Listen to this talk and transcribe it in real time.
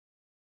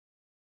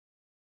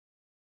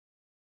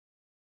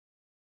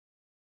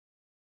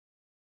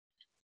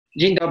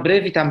Dzień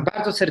dobry, witam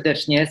bardzo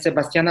serdecznie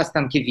Sebastiana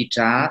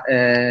Stankiewicza.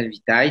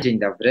 Witaj, dzień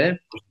dobry.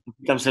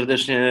 Witam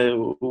serdecznie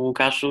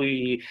Łukaszu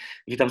i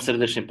witam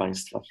serdecznie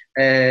Państwa.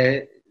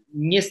 E,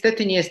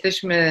 Niestety nie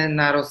jesteśmy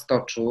na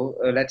Roztoczu,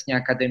 Letnia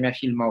Akademia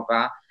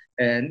Filmowa,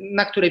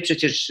 na której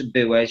przecież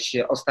byłeś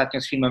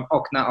ostatnio z filmem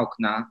Okna,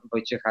 Okna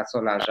Wojciecha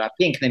Solarza.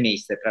 Piękne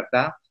miejsce,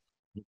 prawda?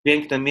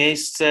 Piękne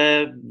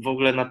miejsce, w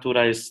ogóle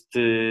natura jest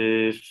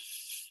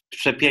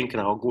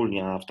przepiękna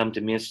ogólnie, a w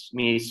tamtym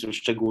miejscu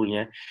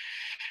szczególnie.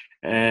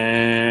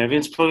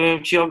 Więc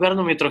powiem Ci,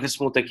 ogarnął mnie trochę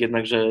smutek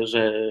jednak,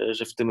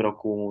 że w tym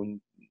roku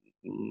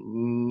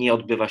nie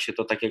odbywa się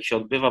to tak, jak się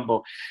odbywa,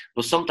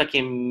 bo są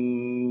takie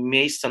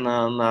miejsca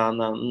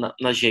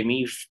na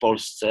ziemi w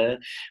Polsce,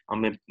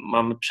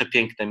 mamy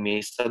przepiękne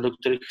miejsca, do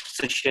których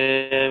chce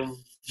się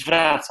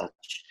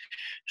wracać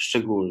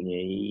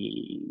szczególnie.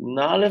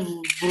 No ale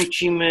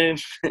wrócimy,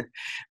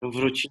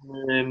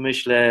 wrócimy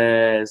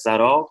myślę za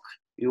rok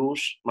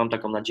już, mam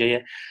taką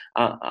nadzieję,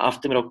 a w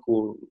tym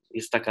roku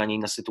jest taka, a nie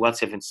inna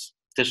sytuacja, więc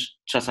też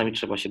czasami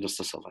trzeba się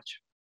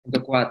dostosować.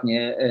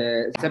 Dokładnie.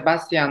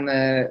 Sebastian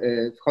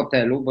w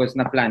hotelu, bo jest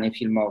na planie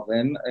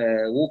filmowym,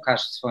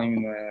 Łukasz w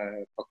swoim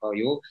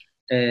pokoju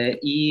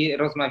i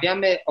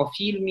rozmawiamy o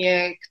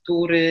filmie,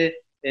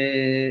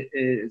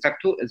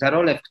 za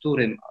rolę, w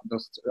którym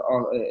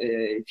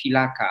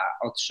Filaka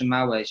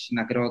otrzymałeś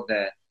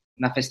nagrodę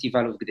na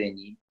festiwalu w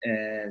Gdyni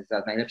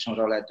za najlepszą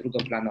rolę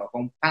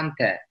drugoplanową, Pan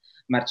T.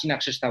 Marcina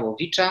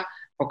Krzyształowicza.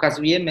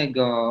 Pokazujemy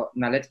go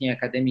na Letniej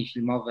Akademii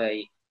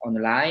Filmowej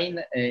online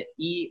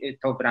i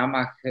to w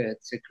ramach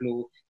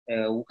cyklu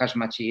Łukasz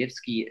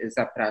Maciejewski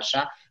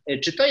zaprasza.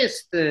 Czy to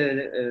jest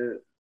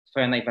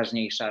twoja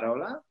najważniejsza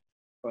rola,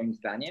 twoim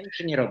zdaniem,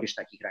 czy nie robisz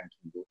takich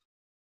rankingów?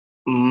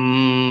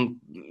 Mm,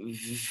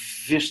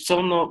 Wiesz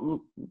co, no,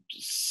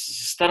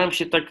 staram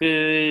się tak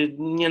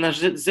nie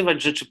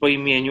nazywać rzeczy po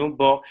imieniu,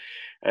 bo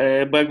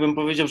jakbym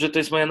powiedział, że to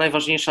jest moja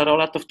najważniejsza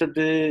rola, to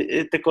wtedy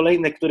te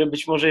kolejne, które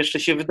być może jeszcze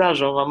się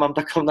wydarzą, a mam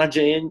taką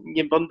nadzieję,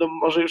 nie będą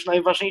może już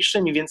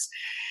najważniejszymi, więc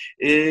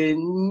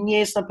nie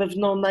jest na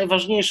pewno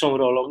najważniejszą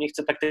rolą, nie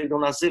chcę tak tego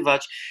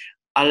nazywać,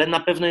 ale na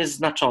pewno jest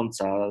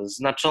znacząca.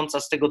 Znacząca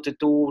z tego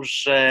tytułu,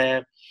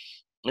 że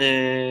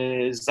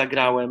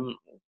zagrałem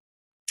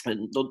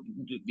no,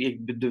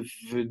 jakby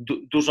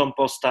dużą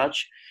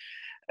postać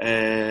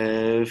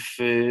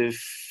w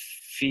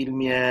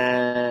filmie,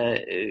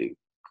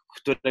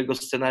 którego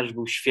scenariusz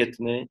był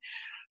świetny,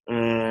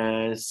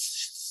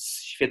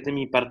 z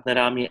świetnymi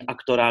partnerami,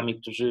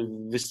 aktorami, którzy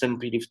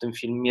wystąpili w tym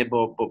filmie,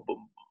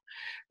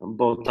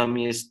 bo tam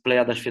jest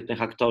plejada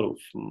świetnych aktorów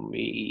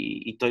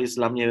i to jest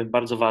dla mnie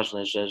bardzo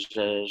ważne,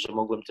 że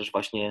mogłem też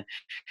właśnie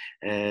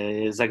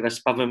zagrać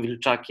z Pawłem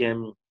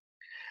Wilczakiem,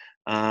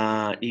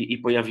 i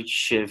pojawić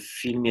się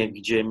w filmie,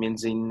 gdzie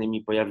między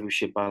innymi pojawił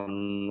się pan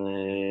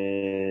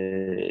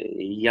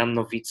Jan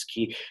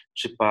Nowicki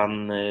czy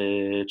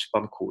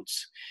pan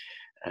Kuc.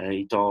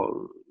 I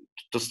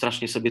to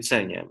strasznie sobie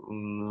cenię.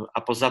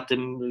 A poza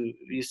tym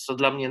jest to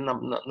dla mnie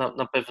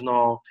na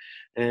pewno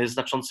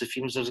znaczący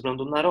film ze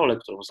względu na rolę,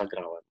 którą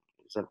zagrałem.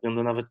 Ze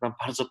względu nawet na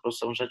bardzo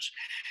prostą rzecz,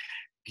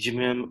 gdzie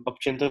miałem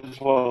obcięte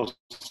włosy.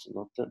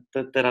 No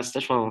teraz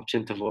też mam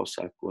obcięte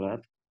włosy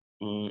akurat,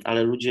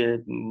 ale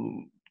ludzie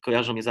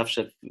kojarzą mnie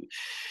zawsze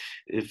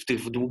w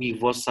tych długich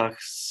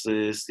włosach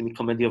z tymi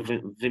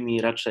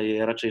komediowymi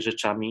raczej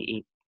rzeczami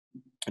i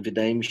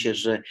wydaje mi się,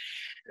 że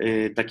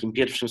takim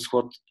pierwszym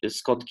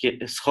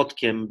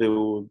schodkiem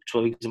był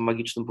Człowiek z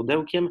magicznym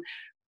pudełkiem.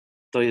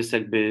 To jest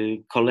jakby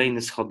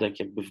kolejny schodek,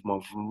 jakby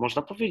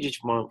można powiedzieć,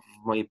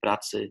 w mojej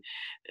pracy,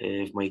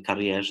 w mojej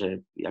karierze,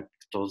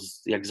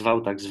 jak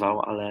zwał, tak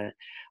zwał,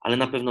 ale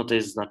na pewno to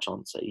jest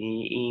znaczące.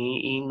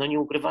 I no nie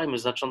ukrywajmy,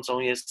 znaczącą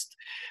jest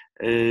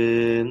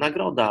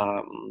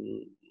nagroda,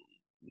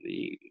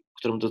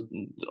 którą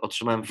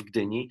otrzymałem w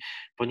Gdyni,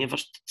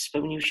 ponieważ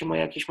spełniły się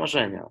moje jakieś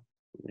marzenia.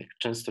 Jak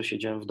często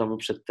siedziałem w domu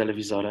przed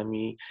telewizorem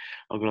i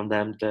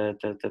oglądałem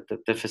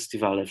te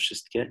festiwale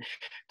wszystkie,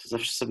 to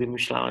zawsze sobie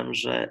myślałem,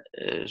 że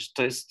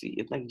to jest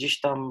jednak gdzieś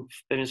tam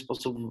w pewien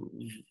sposób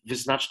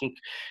wyznacznik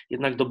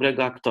jednak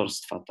dobrego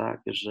aktorstwa,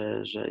 tak?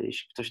 Że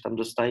jeśli ktoś tam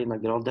dostaje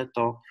nagrodę,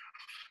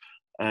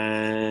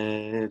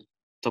 e,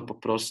 to po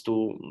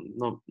prostu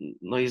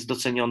no jest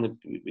doceniony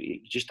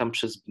gdzieś tam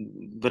przez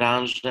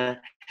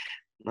branżę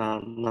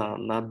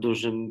na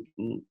dużym,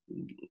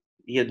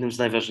 jednym z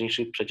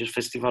najważniejszych przecież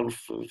festiwalów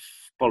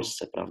w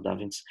Polsce, prawda?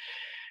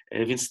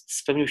 Więc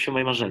spełniło się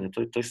moje marzenie.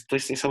 To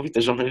jest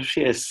niesamowite, że ono już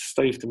jest.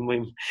 Stoi w tym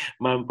moim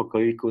małym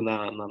pokoiku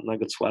na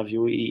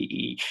Gocławiu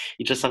i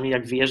czasami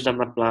jak wyjeżdżam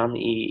na plan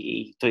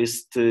i to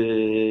jest,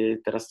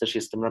 teraz też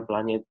jestem na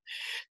planie,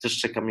 też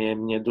czeka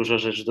mnie dużo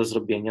rzeczy do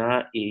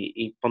zrobienia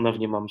i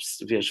ponownie mam,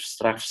 wiesz,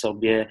 strach w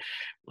sobie,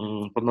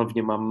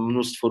 ponownie mam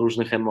mnóstwo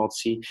różnych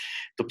emocji,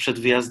 to przed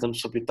wyjazdem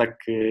sobie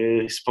tak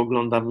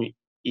spoglądam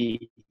i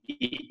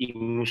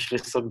myślę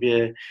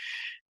sobie,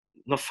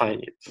 no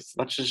fajnie, to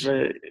znaczy,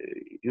 że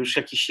już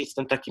jakiś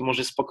jestem taki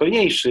może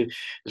spokojniejszy,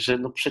 że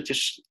no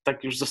przecież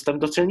tak już zostałem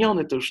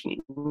doceniony, to już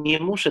nie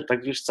muszę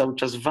tak, wiesz, cały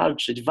czas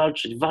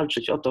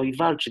walczyć o to i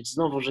walczyć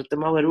znowu, że te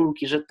małe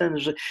rulki, że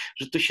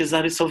tu się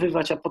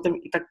zarysowywać, a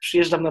potem i tak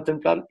przyjeżdżam na ten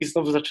plan i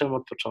znowu zaczynam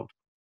od początku.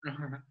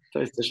 To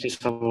jest też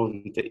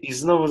niesamowite. I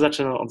znowu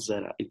zaczynam od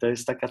zera. I to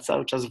jest taka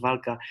cały czas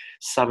walka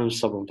z samym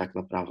sobą tak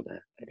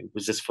naprawdę, jakby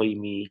ze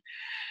swoimi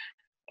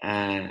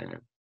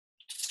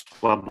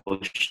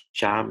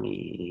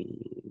słabościami,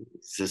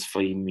 ze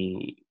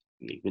swoimi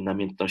jakby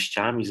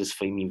namiętnościami, ze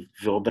swoimi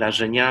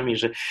wyobrażeniami,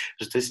 że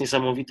to jest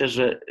niesamowite,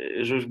 że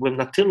już byłem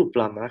na tylu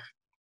planach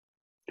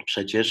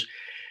przecież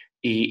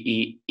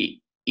i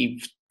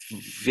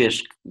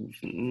wiesz,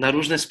 na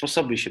różne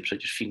sposoby się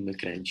przecież filmy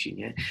kręci,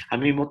 nie? A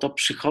mimo to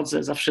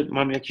przychodzę, zawsze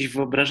mam jakieś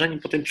wyobrażenie,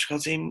 potem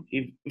przychodzę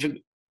i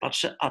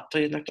patrzę, a to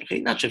jednak trochę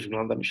inaczej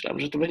wygląda, myślałem,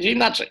 że to będzie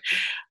inaczej.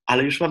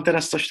 Ale już mam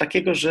teraz coś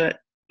takiego, że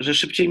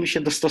szybciej mi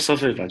się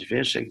dostosowywać,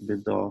 wiesz, jakby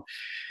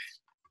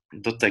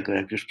do tego,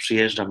 jak już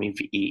przyjeżdżam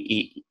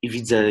i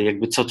widzę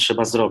jakby co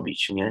trzeba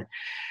zrobić, nie?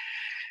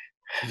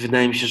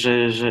 Wydaje mi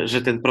się,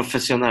 że ten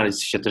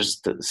profesjonalizm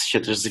się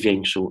też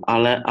zwiększył,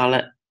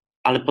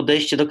 ale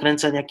podejście do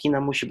kręcenia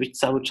kina musi być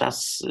cały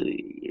czas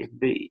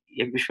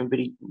jakbyśmy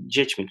byli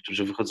dziećmi,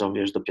 którzy wychodzą,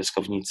 wiesz, do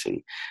piaskownicy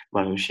i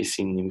bawią się z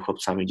innymi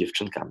chłopcami,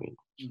 dziewczynkami.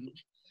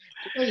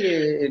 Tutaj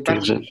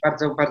bardzo,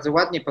 bardzo, bardzo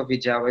ładnie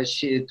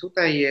powiedziałeś.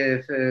 Tutaj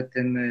w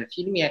tym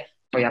filmie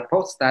twoja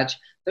postać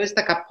to jest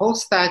taka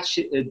postać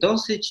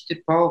dosyć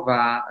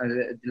typowa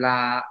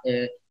dla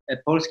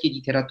polskiej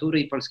literatury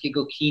i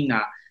polskiego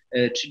kina,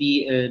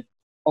 czyli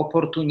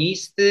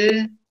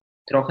oportunisty,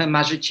 trochę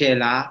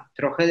marzyciela,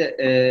 trochę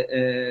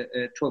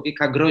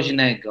człowieka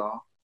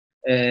groźnego.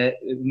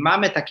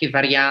 Mamy takie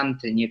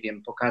warianty, nie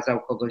wiem,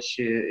 pokazał kogoś,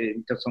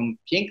 to są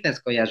piękne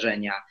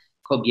skojarzenia,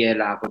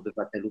 Kobiela w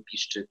Obywatelu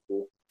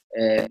Piszczyku.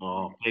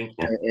 O,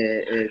 pięknie.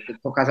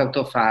 Pokazał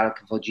to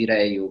Falk w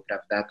Odzireju,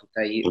 prawda,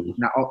 tutaj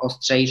na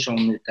ostrzejszą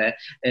nutę.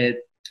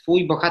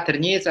 Twój bohater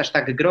nie jest aż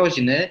tak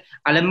groźny,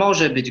 ale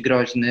może być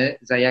groźny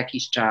za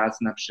jakiś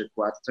czas na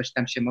przykład, coś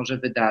tam się może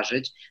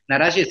wydarzyć. Na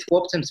razie jest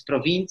chłopcem z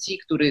prowincji,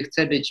 który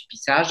chce być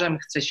pisarzem,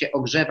 chce się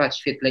ogrzewać w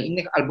świetle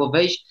innych albo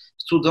wejść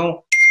w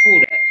cudzą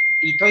skórę.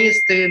 I to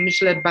jest,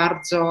 myślę,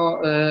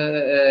 bardzo...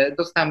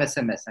 Dostałem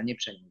SMS-a, nie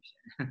przejmuj się.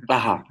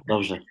 Aha,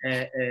 dobrze.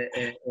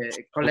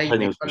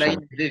 Kolejny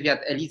wywiad.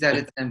 Eliza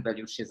Rycembel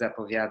już się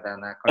zapowiada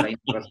na kolejną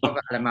rozmowę,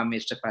 ale mamy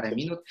jeszcze parę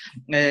minut.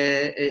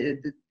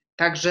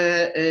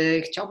 Także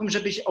chciałbym,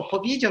 żebyś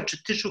opowiedział,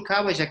 czy ty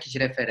szukałeś jakichś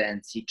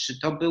referencji, czy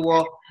to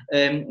było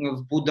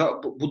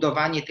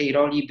budowanie tej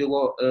roli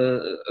było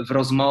w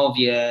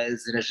rozmowie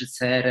z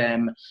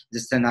reżyserem, ze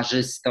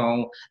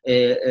scenarzystą.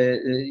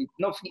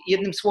 No,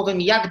 jednym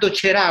słowem, jak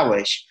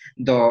docierałeś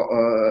do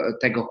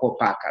tego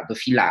chłopaka, do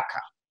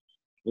Filaka?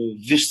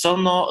 Wiesz co,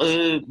 no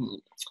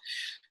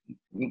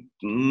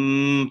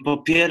po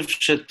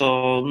pierwsze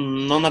to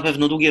no na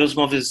pewno długie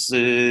rozmowy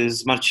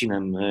z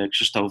Marcinem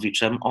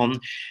Krzyształowiczem. On,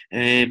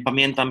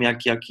 pamiętam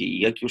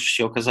jak już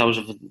się okazało,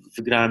 że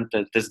wygrałem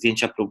te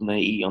zdjęcia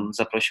próbne i on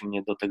zaprosił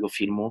mnie do tego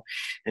filmu,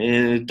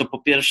 to po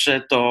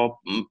pierwsze to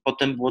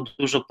potem było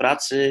dużo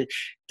pracy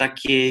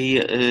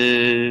takiej,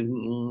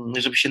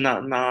 żeby się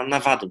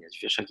nawadniać,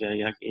 wiesz,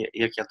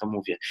 jak ja to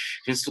mówię.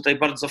 Więc tutaj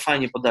bardzo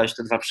fajnie podałeś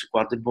te dwa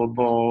przykłady,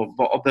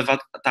 bo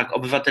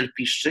Obywatel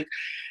Piszczyk,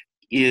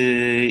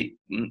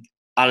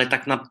 ale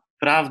tak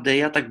naprawdę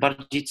ja tak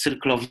bardziej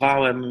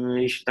cyrklowałem,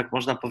 jeśli tak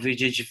można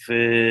powiedzieć, w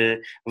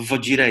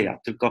Wodzireja,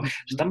 tylko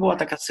że tam była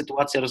taka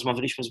sytuacja,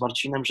 rozmawialiśmy z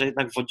Marcinem, że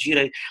jednak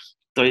Wodzirej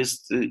to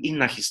jest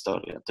inna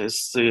historia, to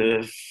jest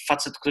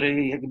facet,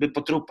 który jakby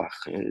po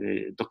trupach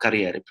do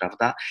kariery,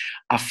 prawda,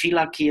 a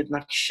Filak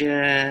jednak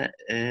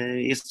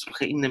jest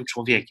trochę innym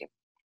człowiekiem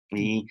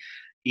i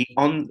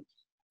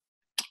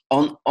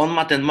on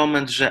ma ten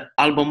moment, że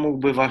albo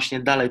mógłby właśnie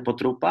dalej po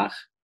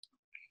trupach,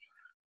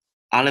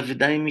 ale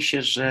wydaje mi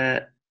się,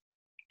 że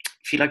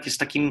Filak jest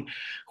takim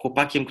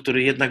chłopakiem,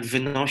 który jednak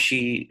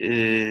wynosi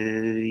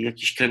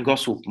jakiś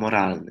kręgosłup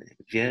moralny,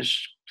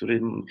 wiesz,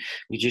 który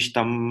gdzieś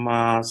tam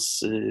ma,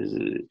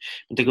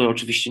 tego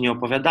oczywiście nie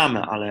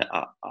opowiadamy,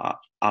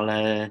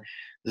 ale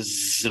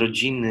z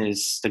rodziny,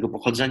 z tego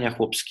pochodzenia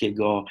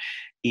chłopskiego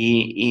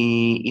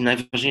i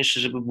najważniejsze,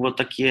 żeby było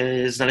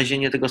takie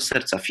znalezienie tego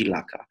serca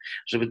Filaka,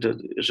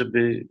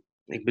 żeby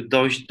jakby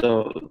dojść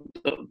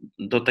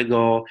do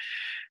tego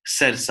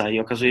serca i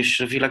okazuje się,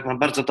 że Filak ma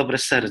bardzo dobre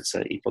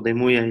serce i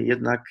podejmuje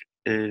jednak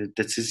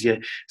decyzję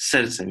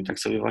sercem. I tak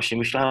sobie właśnie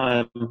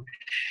myślałem,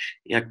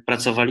 jak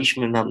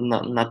pracowaliśmy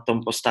nad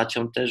tą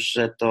postacią też,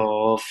 że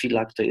to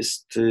Filak to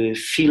jest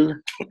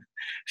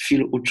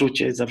Fil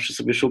uczucie, zawsze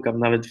sobie szukam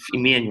nawet w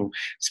imieniu,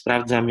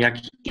 sprawdzam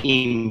jakie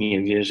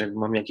imię, wiesz, jak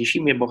mam jakieś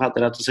imię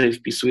bohatera, to sobie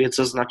wpisuję,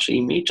 co znaczy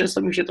imię i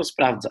często mi się to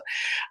sprawdza.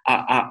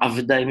 A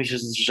wydaje mi się,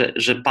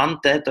 że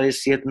Pante to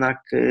jest jednak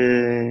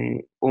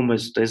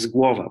umysł, to jest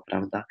głowa,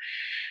 prawda?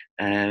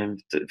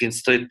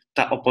 Więc to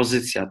ta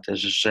opozycja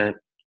też,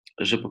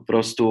 że po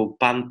prostu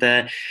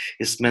Pante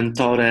jest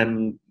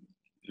mentorem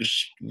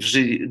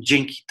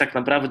dzięki tak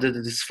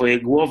naprawdę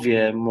swojej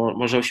głowie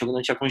może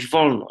osiągnąć jakąś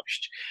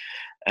wolność.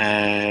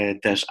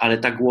 Też, ale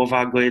ta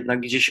głowa go jednak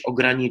gdzieś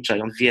ogranicza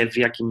i on wie, w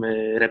jakim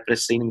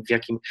represyjnym, w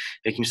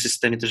jakim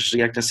systemie też,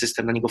 jak ten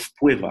system na niego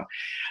wpływa.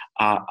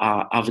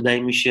 A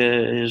wydaje mi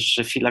się,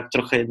 że Filak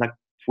trochę jednak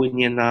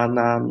płynie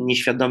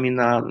nieświadomie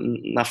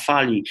na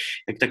fali,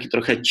 jak takie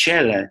trochę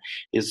ciele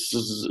jest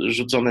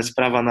rzucone z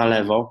prawa na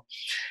lewo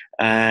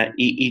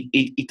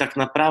i tak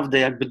naprawdę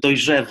jakby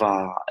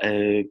dojrzewa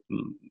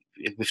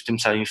jakby w tym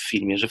całym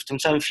filmie, że w tym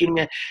całym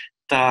filmie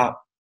ta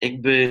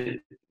jakby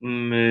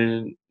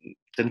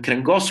ten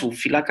kręgosłup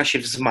Filaka się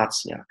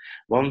wzmacnia,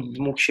 bo on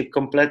mógł się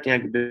kompletnie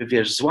jakby,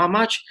 wiesz,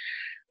 złamać,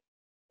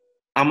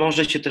 a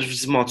może się też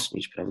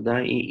wzmocnić,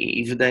 prawda?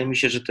 I wydaje mi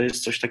się, że to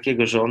jest coś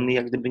takiego, że on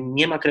jak gdyby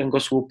nie ma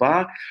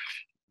kręgosłupa,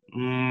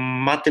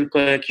 ma tylko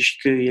jakieś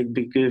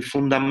jakby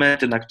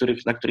fundamenty,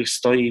 na których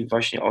stoi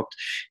właśnie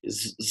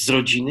z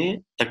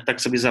rodziny,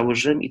 tak sobie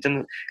założyłem i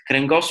ten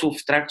kręgosłup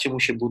w trakcie mu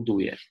się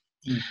buduje.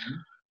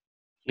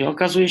 I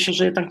okazuje się,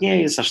 że jednak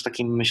nie jest aż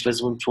takim, myślę,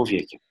 złym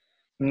człowiekiem.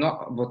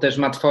 No, bo też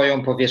ma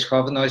twoją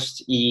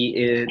powierzchowność i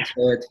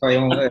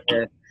twoją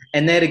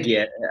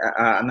energię,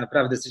 a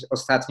naprawdę jesteś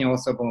ostatnią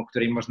osobą, o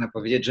której można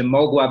powiedzieć, że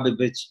mogłaby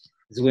być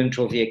złym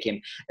człowiekiem.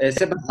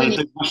 Ale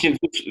to właśnie,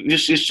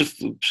 wiesz, jeszcze,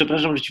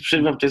 przepraszam, że ci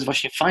przerwam, to jest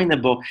właśnie fajne,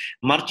 bo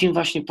Marcin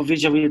właśnie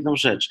powiedział jedną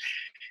rzecz.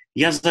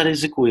 Ja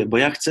zaryzykuję, bo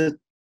ja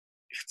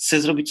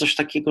chcę zrobić coś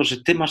takiego,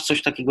 że ty masz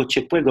coś takiego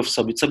ciepłego w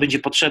sobie, co będzie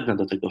potrzebne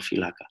do tego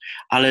Filaka,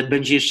 ale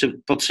będzie jeszcze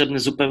potrzebne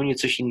zupełnie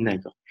coś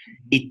innego.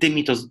 I ty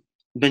mi to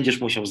będziesz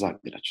musiał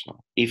zagrać. No.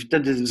 I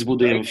wtedy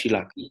zbudujemy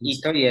Filaka.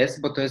 I to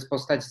jest, bo to jest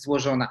postać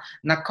złożona.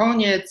 Na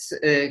koniec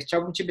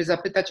chciałbym ciebie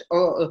zapytać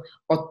o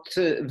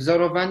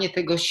odwzorowanie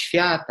tego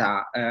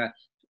świata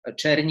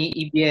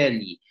czerni i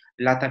bieli,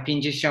 lata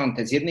 50.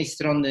 Z jednej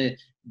strony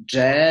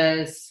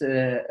jazz,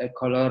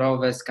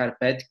 kolorowe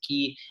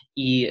skarpetki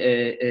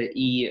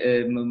i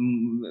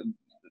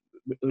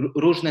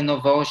różne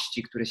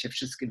nowości, które się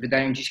wszystkie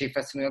wydają dzisiaj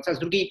fascynujące, a z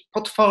drugiej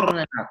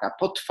potworne lata,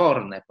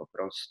 potworne po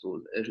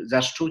prostu,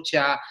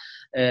 zaszczucia,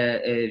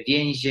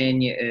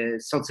 więzień,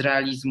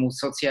 socrealizmu,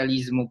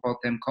 socjalizmu,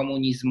 potem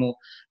komunizmu.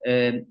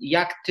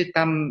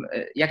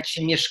 Jak ci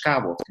się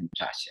mieszkało w tym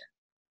czasie?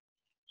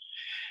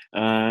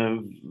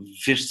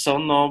 Wiesz co,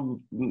 no,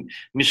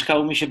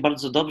 mieszkało mi się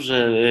bardzo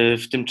dobrze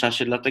w tym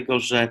czasie, dlatego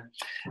że,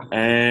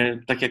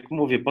 tak jak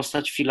mówię,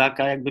 postać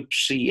Filaka jakby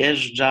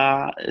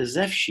przyjeżdża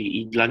ze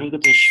wsi i dla niego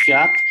ten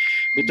świat,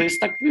 to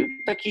jest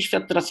taki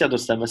świat, teraz ja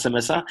dostałem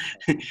SMS-a,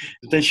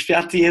 ten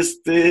świat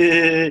jest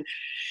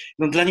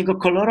no, dla niego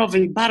kolorowy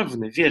i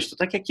barwny, wiesz, to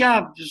tak jak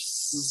ja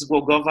z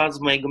Głogowa,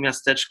 z mojego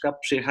miasteczka,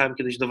 przyjechałem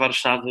kiedyś do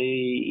Warszawy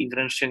i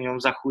wręcz się nią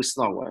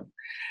zachłysnąłem.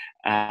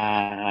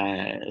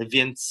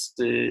 Więc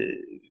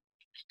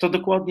to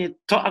dokładnie,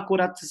 to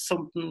akurat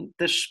są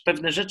też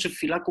pewne rzeczy w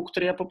Filaku,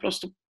 które ja po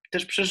prostu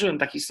też przeżyłem.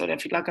 Ta historia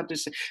Filaka to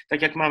jest,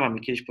 tak jak mama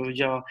mi kiedyś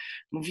powiedziała,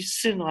 mówi,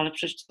 synu, ale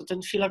przecież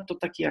ten Filak to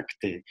taki jak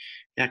ty.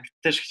 Jak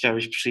też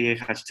chciałeś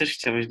przyjechać, też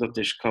chciałeś do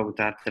tej szkoły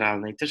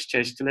teatralnej, też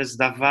chciałeś, tyle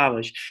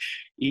zdawałeś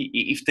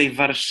i w tej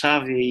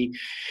Warszawie i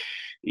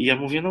ja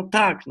mówię, no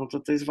tak, no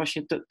to jest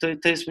właśnie,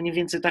 to jest mniej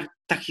więcej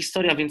ta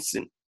historia, więc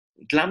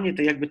dla mnie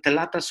te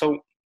lata są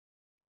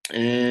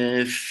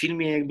w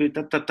filmie jakby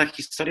ta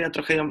historia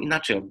trochę ją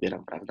inaczej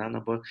odbieram, prawda,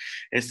 no bo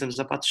jestem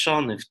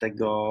zapatrzony w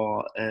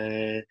tego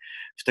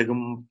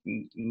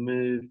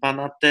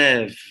pana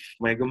T, w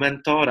mojego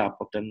mentora,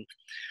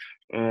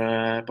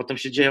 potem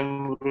się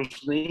dzieją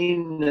różne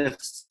inne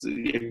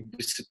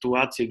jakby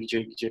sytuacje,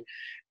 gdzie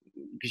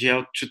ja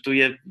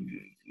odczytuję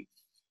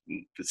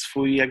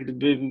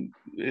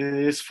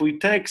swój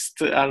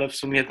tekst, ale w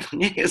sumie to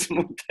nie jest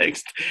mój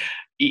tekst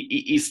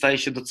i staje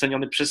się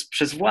doceniony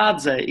przez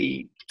władzę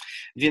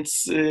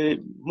więc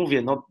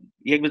mówię, no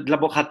jakby dla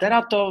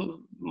bohatera to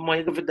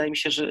mojego wydaje mi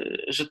się,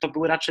 że to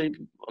były raczej,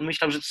 on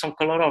myślał, że to są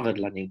kolorowe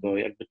dla niego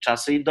jakby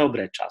czasy i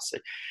dobre czasy.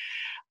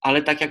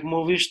 Ale tak jak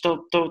mówisz,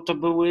 to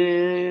były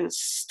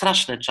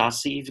straszne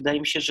czasy i wydaje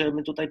mi się, że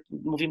my tutaj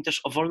mówimy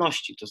też o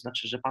wolności, to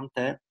znaczy, że pan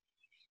T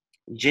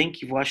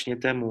dzięki właśnie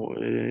temu,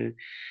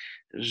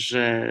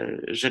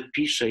 że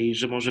pisze i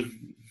że może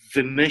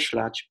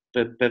wymyślać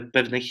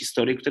pewne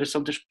historie, które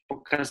są też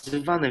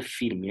pokazywane w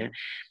filmie,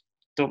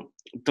 to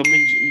my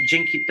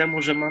dzięki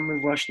temu, że mamy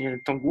właśnie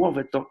tą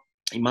głowę,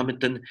 i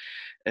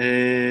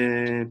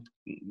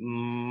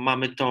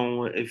mamy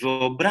tą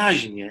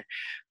wyobraźnię,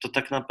 to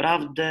tak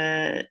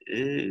naprawdę,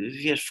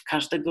 wiesz, w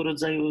każdego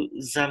rodzaju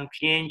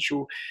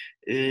zamknięciu,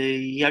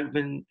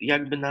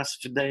 jakby nas,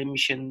 wydaje mi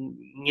się,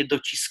 nie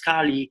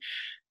dociskali,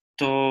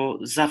 to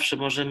zawsze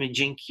możemy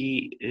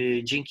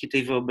dzięki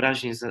tej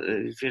wyobraźni,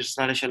 wiesz,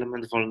 znaleźć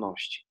element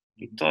wolności.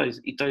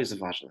 I to jest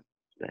ważne,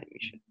 wydaje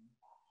mi się.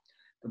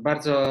 To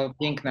bardzo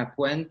piękna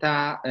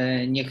puenta.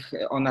 Niech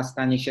ona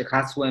stanie się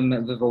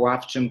hasłem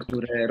wywoławczym,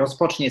 które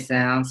rozpocznie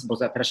seans, bo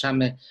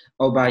zapraszamy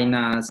obaj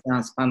na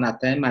seans pana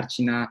T,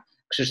 Marcina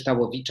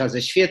Krzyształowicza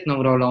ze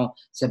świetną rolą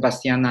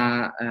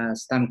Sebastiana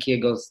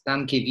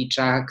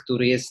Stankiewicza,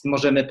 który jest,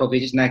 możemy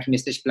powiedzieć, na jakim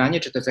jesteś planie?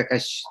 Czy to jest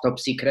jakaś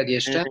top secret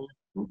jeszcze?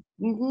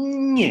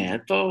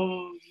 Nie, to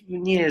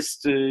nie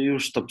jest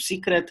już top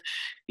secret.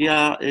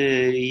 Ja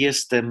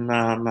jestem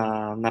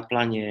na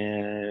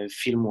planie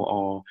filmu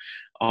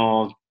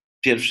o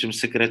pierwszym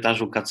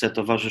sekretarzu KC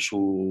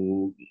towarzyszu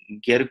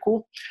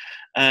Gierku.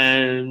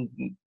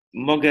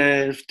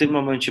 Mogę w tym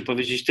momencie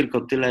powiedzieć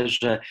tylko tyle,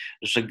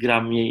 że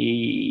gram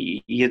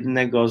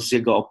jednego z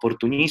jego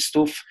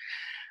oportunistów,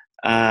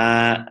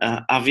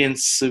 a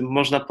więc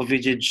można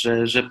powiedzieć,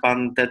 że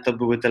pan te to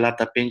były te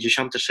lata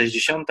 50.,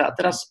 60., a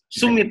teraz w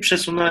sumie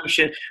przesunąłem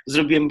się,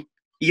 zrobiłem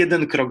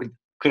jeden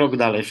krok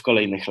dalej w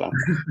kolejnych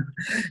latach.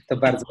 To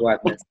bardzo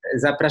ładne.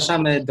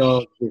 Zapraszamy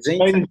do Zwierzyńca.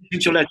 W moim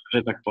dziesięcioleciu,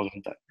 że tak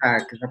powiem. Tak.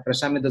 Tak,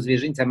 zapraszamy do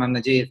Zwierzyńca. Mam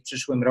nadzieję w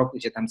przyszłym roku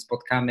Cię tam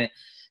spotkamy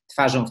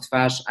twarzą w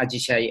twarz, a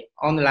dzisiaj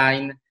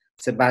online.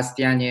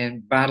 Sebastianie,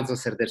 bardzo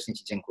serdecznie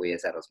Ci dziękuję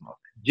za rozmowę.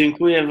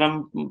 Dziękuję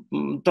Wam,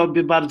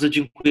 Tobie bardzo,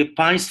 dziękuję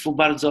Państwu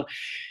bardzo.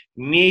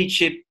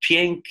 Miejcie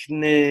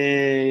piękny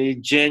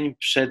dzień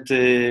przed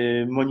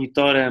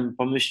monitorem.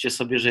 Pomyślcie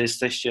sobie, że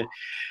jesteście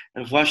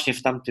właśnie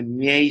w tamtym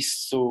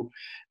miejscu.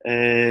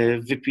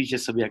 Wypijcie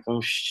sobie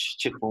jakąś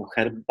ciepłą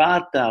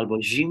herbatę albo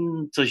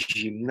coś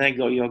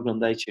zimnego i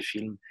oglądajcie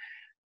film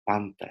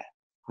Pan T.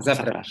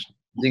 Zapraszam.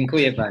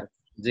 Dziękuję bardzo.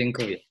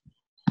 Dziękuję.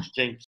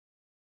 Dzięki.